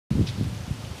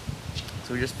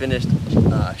So we just finished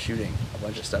shooting a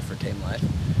bunch of stuff for Tame Life,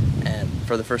 and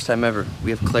for the first time ever, we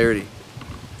have clarity.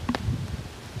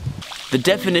 The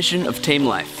definition of Tame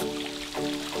Life: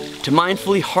 to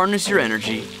mindfully harness your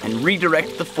energy and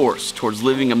redirect the force towards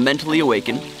living a mentally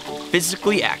awakened,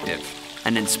 physically active,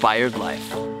 and inspired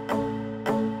life.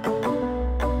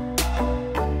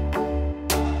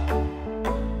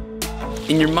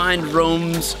 In your mind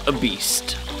roams a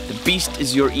beast. The beast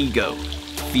is your ego,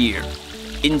 fear,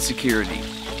 insecurity,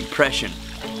 depression,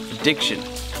 addiction,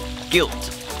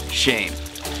 guilt, shame.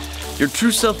 Your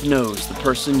true self knows the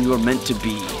person you are meant to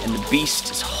be, and the beast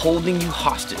is holding you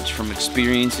hostage from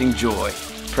experiencing joy,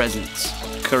 presence,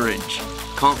 courage,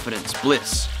 confidence,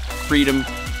 bliss, freedom,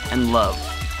 and love.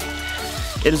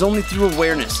 It is only through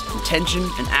awareness, intention,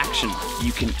 and action that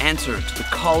you can answer to the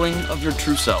calling of your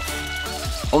true self.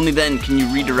 Only then can you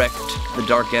redirect the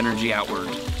dark energy outward,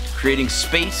 creating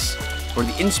space for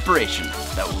the inspiration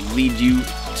that will lead you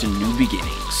to new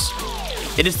beginnings.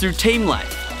 It is through Tame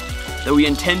Life that we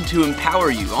intend to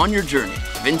empower you on your journey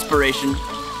of inspiration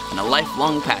and a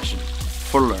lifelong passion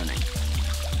for learning.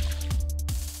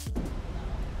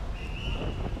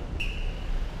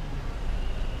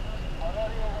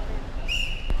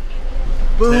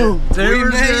 Boom! We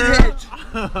made it!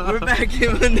 We're back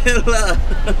in Manila!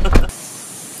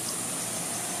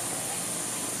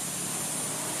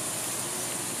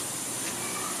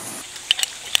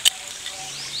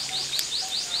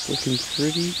 Looking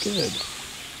pretty good.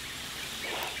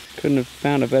 Couldn't have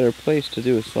found a better place to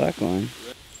do a slackline.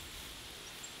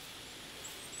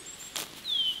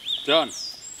 Done.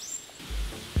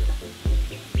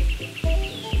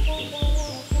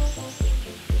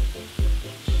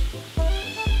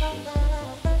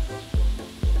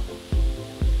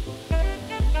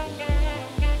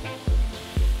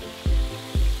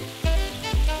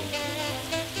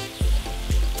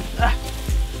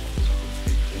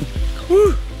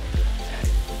 Woo!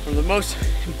 One of the most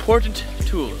important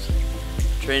tools: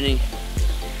 training,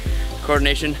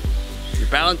 coordination, your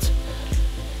balance,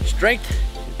 strength,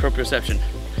 and proprioception.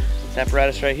 This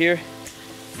apparatus right here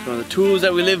is one of the tools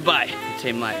that we live by in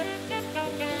Tame Life.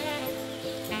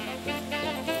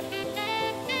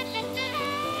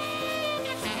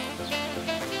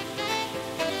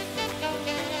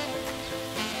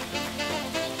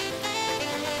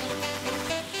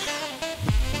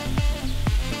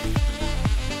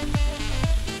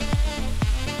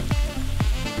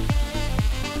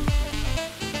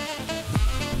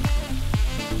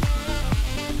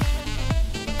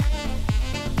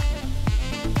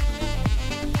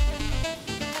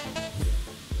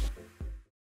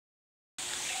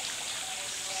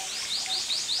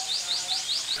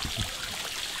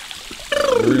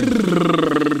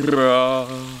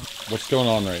 What's going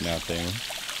on right now, Tamer?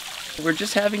 We're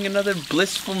just having another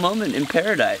blissful moment in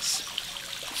paradise.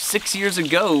 6 years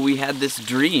ago, we had this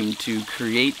dream to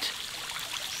create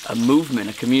a movement,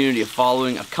 a community, of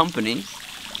following a company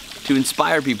to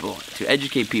inspire people, to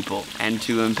educate people, and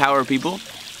to empower people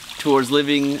towards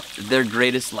living their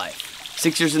greatest life.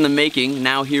 6 years in the making,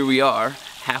 now here we are,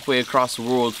 halfway across the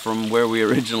world from where we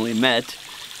originally met,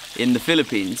 in the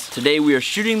Philippines. Today we are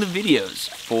shooting the videos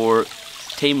for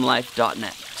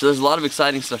tamelife.net. So there's a lot of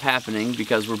exciting stuff happening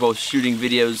because we're both shooting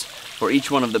videos for each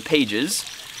one of the pages,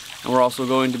 and we're also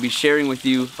going to be sharing with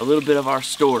you a little bit of our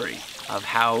story of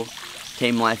how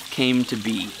Tame Life came to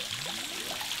be.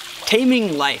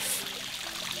 Taming life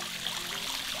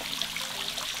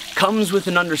comes with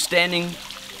an understanding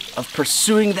of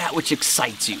pursuing that which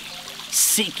excites you,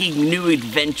 seeking new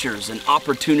adventures and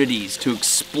opportunities to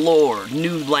explore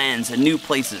new lands and new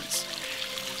places,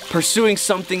 pursuing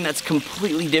something that's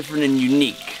completely different and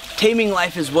unique. Taming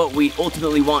life is what we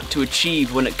ultimately want to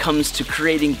achieve when it comes to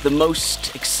creating the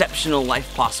most exceptional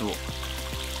life possible.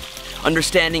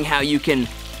 Understanding how you can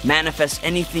manifest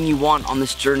anything you want on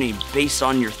this journey based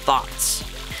on your thoughts.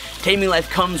 Taming life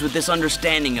comes with this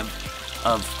understanding of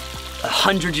a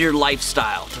 100-year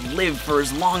lifestyle to live for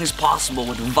as long as possible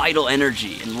with vital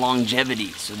energy and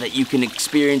longevity so that you can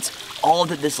experience all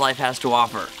that this life has to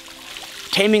offer.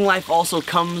 Taming life also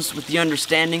comes with the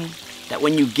understanding that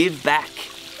when you give back,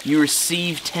 you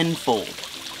receive tenfold.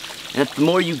 And that the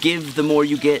more you give, the more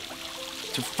you get.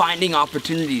 To finding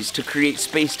opportunities to create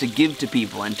space to give to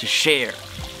people and to share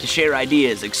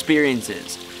ideas,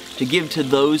 experiences, to give to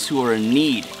those who are in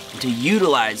need, and to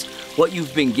utilize what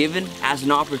you've been given as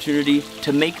an opportunity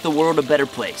to make the world a better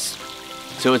place.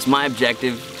 So it's my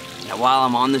objective that while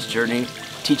I'm on this journey,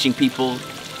 teaching people,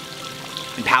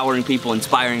 empowering people,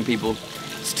 inspiring people,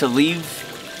 is to leave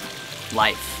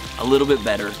life a little bit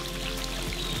better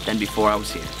than before I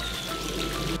was here.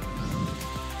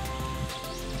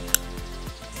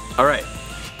 All right,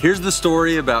 Here's the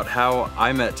story about how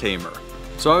I met Tamer.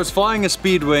 So I was flying a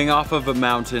speed wing off of a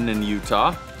mountain in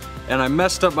Utah, and I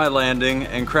messed up my landing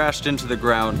and crashed into the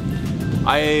ground.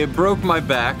 I broke my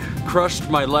back, crushed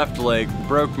my left leg,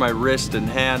 broke my wrist and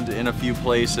hand in a few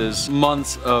places.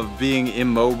 Months of being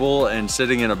immobile and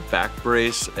sitting in a back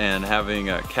brace and having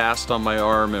a cast on my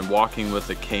arm and walking with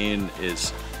a cane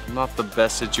is not the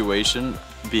best situation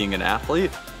being an athlete.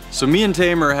 So me and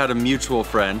Tamer had a mutual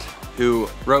friend who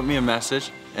wrote me a message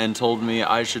and told me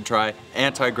I should try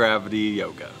anti-gravity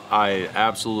yoga. I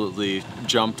absolutely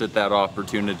jumped at that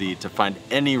opportunity to find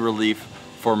any relief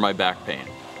for my back pain.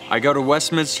 I go to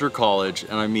Westminster College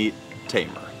and I meet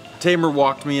Tamer. Tamer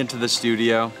walked me into the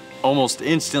studio, almost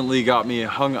instantly got me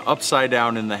hung upside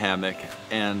down in the hammock,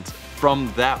 and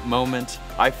from that moment,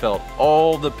 I felt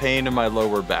all the pain in my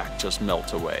lower back just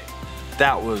melt away.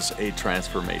 That was a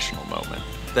transformational moment.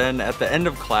 Then at the end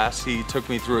of class, he took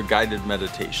me through a guided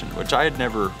meditation, which I had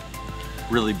never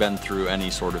really been through any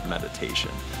sort of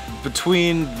meditation.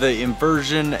 Between the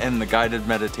inversion and the guided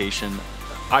meditation,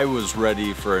 I was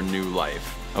ready for a new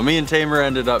life. Well, me and Tamer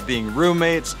ended up being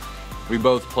roommates. We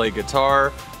both play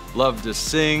guitar, love to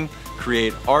sing,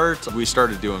 create art. We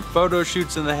started doing photo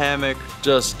shoots in the hammock,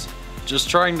 just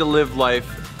trying to live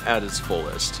life at its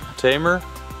fullest. Tamer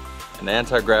and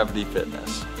anti-gravity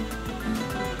fitness.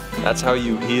 That's how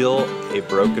you heal a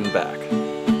broken back.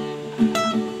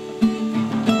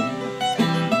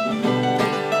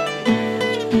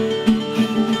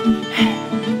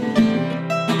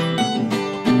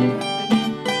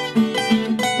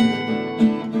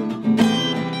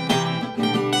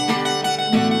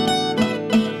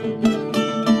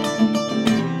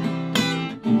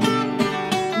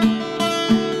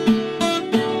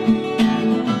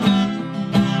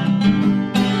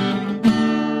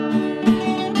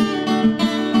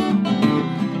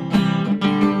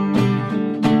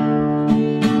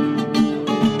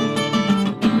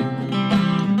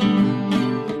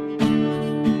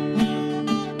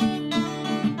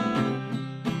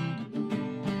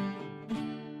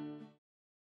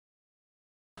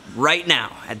 Right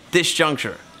now, at this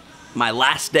juncture, my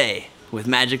last day with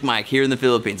Magic Mike here in the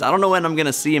Philippines. I don't know when I'm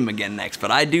gonna see him again next,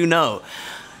 but I do know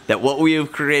that what we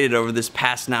have created over this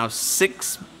past now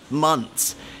 6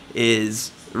 months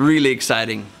is really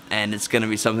exciting, and it's gonna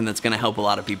be something that's gonna help a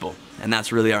lot of people. And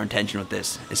that's really our intention with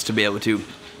this, is to be able to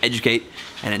educate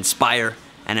and inspire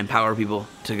and empower people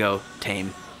to go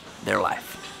tame their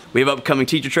life. We have upcoming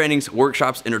teacher trainings,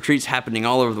 workshops, and retreats happening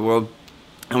all over the world.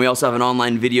 And we also have an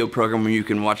online video program where you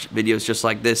can watch videos just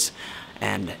like this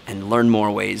and learn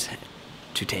more ways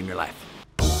to tame your life.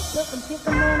 We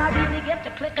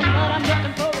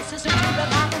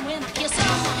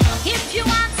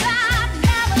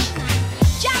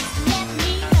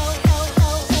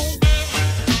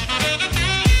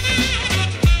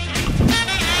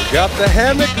got the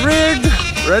hammock rigged,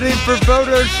 ready for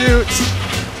photo shoots.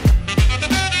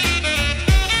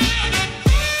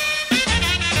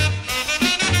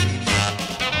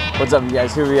 What's up, you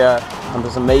guys? Here we are on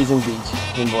this amazing beach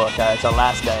in Boracay. It's our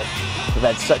last day. We've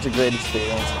had such a great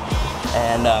experience.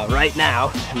 And right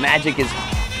now, Magic is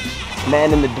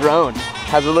manning the drone.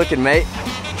 How's it looking, mate?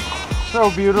 So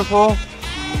beautiful.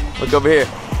 Look over here.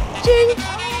 Ching!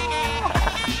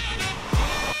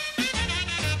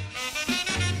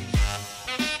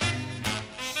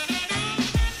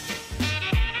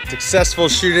 Successful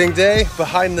shooting day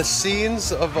behind the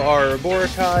scenes of our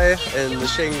Boracay and the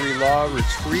Shangri-La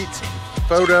retreat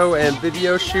photo and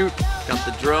video shoot. Got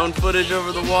the drone footage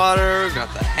over the water,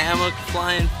 got the hammock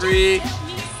flying free.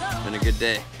 Been a good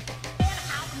day.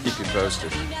 Keep you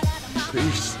posted.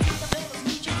 Peace.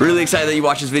 Really excited that you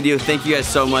watched this video. Thank you guys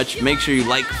so much. Make sure you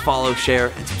like, follow,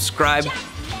 share, and subscribe,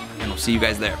 and we'll see you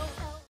guys there.